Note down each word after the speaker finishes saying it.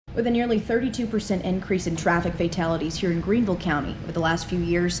With a nearly 32% increase in traffic fatalities here in Greenville County over the last few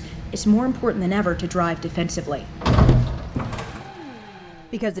years, it's more important than ever to drive defensively.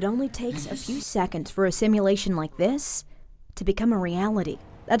 Because it only takes a few seconds for a simulation like this to become a reality.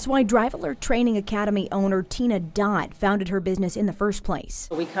 That's why Drive Alert Training Academy owner Tina Dodd founded her business in the first place.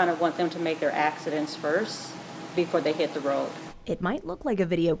 We kind of want them to make their accidents first before they hit the road. It might look like a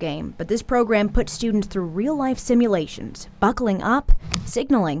video game, but this program puts students through real-life simulations, buckling up,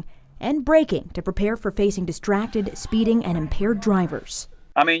 signaling, and braking to prepare for facing distracted, speeding, and impaired drivers.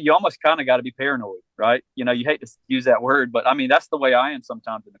 I mean, you almost kind of got to be paranoid, right? You know, you hate to use that word, but I mean, that's the way I am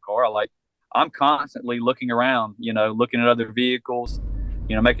sometimes in the car. I'm constantly looking around, looking at other vehicles,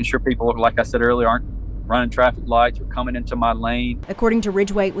 making sure people, like I said earlier, aren't running traffic lights or coming into my lane. According to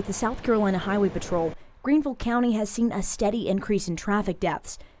Ridgway with the South Carolina Highway Patrol, Greenville County has seen a steady increase in traffic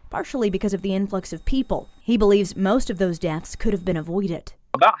deaths, partially because of the influx of people. He believes most of those deaths could have been avoided.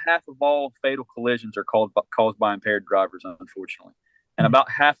 About half of all fatal collisions are caused by impaired drivers, unfortunately. And about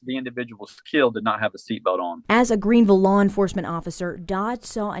half of the individuals killed did not have a seatbelt on. As a Greenville law enforcement officer, Dodd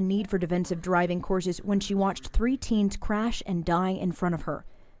saw a need for defensive driving courses when she watched 3 teens crash and die in front of her.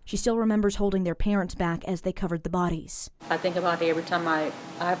 She still remembers holding their parents back as they covered the bodies. I think about it every time I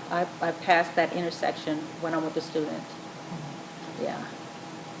pass that intersection when I'm with a student. Yeah,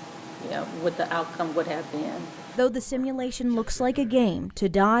 what the outcome would have been. Though the simulation looks like a game, to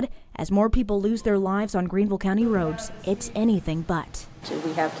Dodd, as more people lose their lives on Greenville County roads, it's anything but.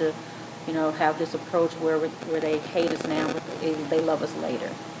 We have to, have this approach where they hate us now, but they love us later.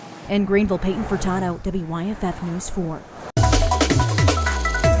 In Greenville, Peyton Furtado, WYFF News 4.